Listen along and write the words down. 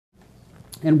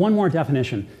And one more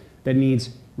definition that needs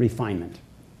refinement.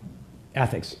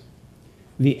 Ethics.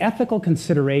 The ethical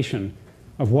consideration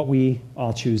of what we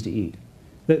all choose to eat.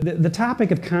 The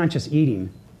topic of conscious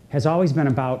eating has always been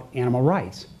about animal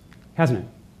rights, hasn't it?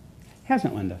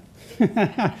 Hasn't it, Linda?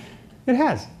 It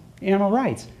has. Animal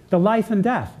rights. The life and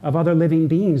death of other living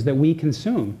beings that we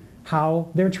consume, how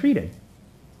they're treated.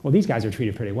 Well, these guys are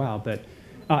treated pretty well, but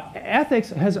ethics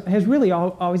has really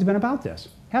always been about this,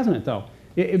 hasn't it, though?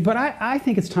 But I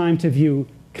think it's time to view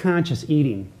conscious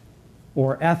eating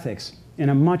or ethics in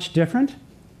a much different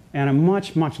and a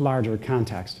much, much larger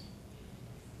context.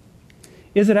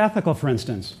 Is it ethical, for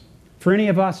instance, for any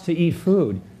of us to eat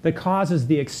food that causes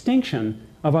the extinction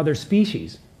of other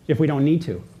species if we don't need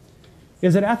to?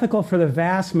 Is it ethical for the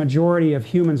vast majority of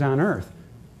humans on Earth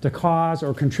to cause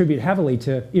or contribute heavily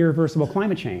to irreversible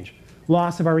climate change,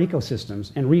 loss of our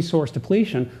ecosystems, and resource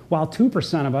depletion, while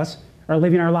 2% of us are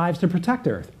living our lives to protect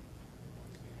Earth?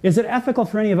 Is it ethical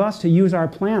for any of us to use our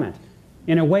planet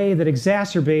in a way that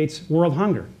exacerbates world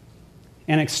hunger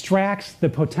and extracts the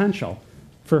potential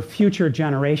for future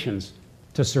generations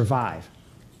to survive?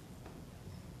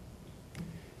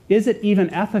 Is it even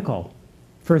ethical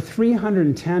for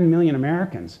 310 million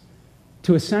Americans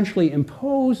to essentially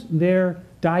impose their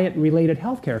diet-related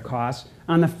healthcare costs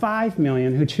on the 5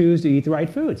 million who choose to eat the right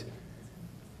foods?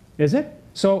 Is it?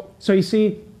 So you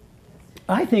see,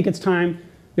 I think it's time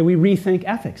that we rethink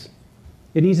ethics.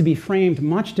 It needs to be framed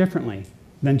much differently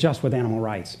than just with animal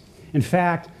rights. In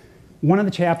fact, one of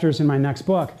the chapters in my next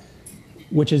book,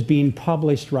 which is being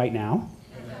published right now,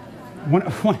 one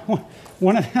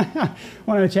of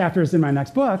the chapters in my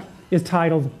next book is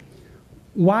titled,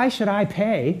 "Why Should I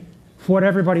Pay for What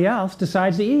Everybody Else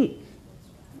Decides to Eat?"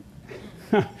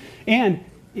 And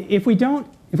if we don't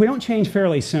change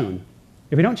fairly soon,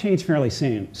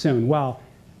 well,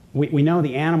 we know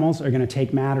the animals are going to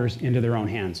take matters into their own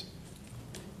hands.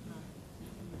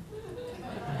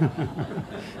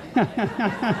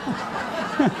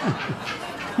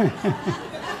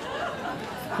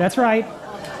 That's right.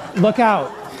 Look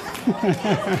out.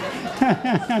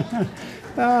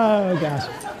 Oh, gosh.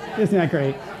 Isn't that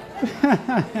great?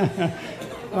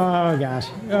 Oh, gosh.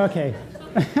 Okay.